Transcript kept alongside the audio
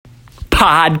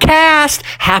podcast.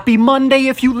 Happy Monday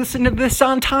if you listen to this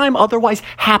on time. Otherwise,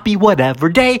 happy whatever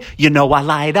day. You know I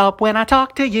light up when I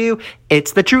talk to you.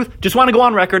 It's the truth. Just want to go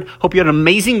on record. Hope you had an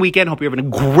amazing weekend. Hope you're having a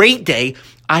great day.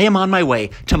 I am on my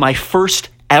way to my first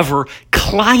ever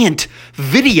client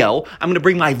video. I'm going to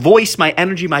bring my voice, my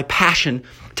energy, my passion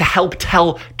to help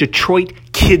tell Detroit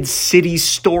Kid City's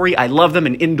story. I love them,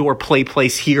 an indoor play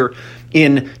place here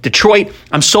in Detroit.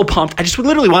 I'm so pumped. I just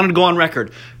literally wanted to go on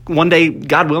record. One day,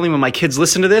 God willing, when my kids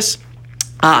listen to this,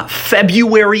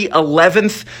 February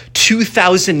 11th,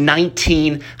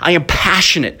 2019, I am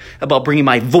passionate about bringing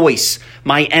my voice,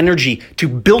 my energy to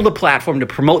build a platform to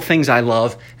promote things I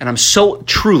love. And I'm so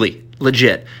truly,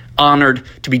 legit, honored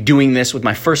to be doing this with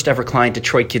my first ever client,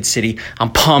 Detroit Kid City.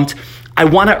 I'm pumped. I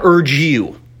want to urge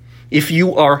you, if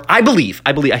you are, I believe,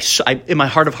 in my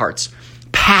heart of hearts,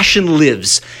 passion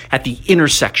lives at the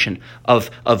intersection of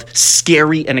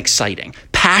scary and exciting.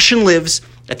 Passion lives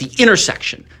at the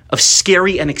intersection of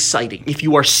scary and exciting. If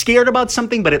you are scared about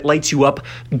something, but it lights you up,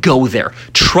 go there.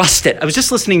 Trust it. I was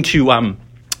just listening to a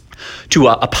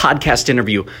podcast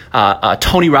interview,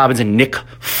 Tony Robbins and Nick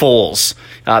Foles,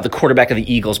 the quarterback of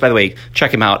the Eagles. By the way,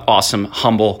 check him out. Awesome,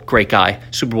 humble, great guy,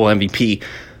 Super Bowl MVP.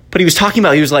 But he was talking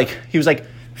about, he was like,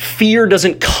 fear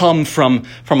doesn't come from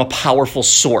a powerful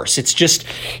source. It's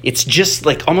just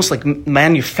like almost like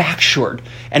manufactured.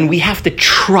 And we have to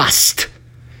trust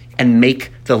and make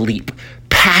the leap.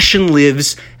 Passion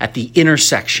lives at the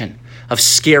intersection of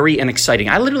scary and exciting.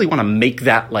 I literally want to make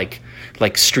that like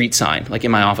street sign, like in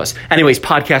my office. Anyways,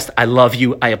 podcast, I love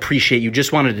you. I appreciate you.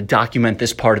 Just wanted to document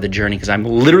this part of the journey because I'm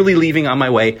literally leaving on my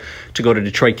way to go to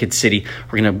Detroit Kid City.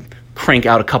 We're going to crank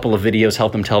out a couple of videos,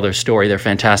 help them tell their story. They're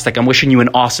fantastic. I'm wishing you an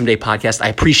awesome day, podcast. I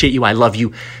appreciate you. I love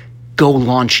you. Go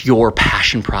launch your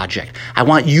passion project. I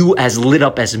want you as lit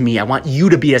up as me. I want you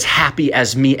to be as happy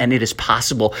as me, and it is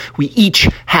possible. We each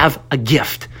have a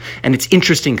gift. And it's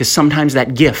interesting because sometimes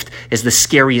that gift is the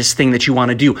scariest thing that you want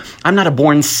to do. I'm not a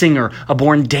born singer, a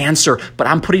born dancer, but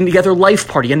I'm putting together Life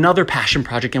Party, another passion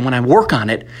project. And when I work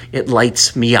on it, it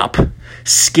lights me up.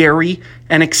 Scary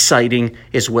and exciting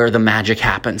is where the magic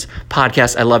happens.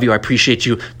 Podcast, I love you. I appreciate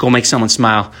you. Go make someone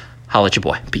smile. Holla at your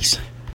boy. Peace.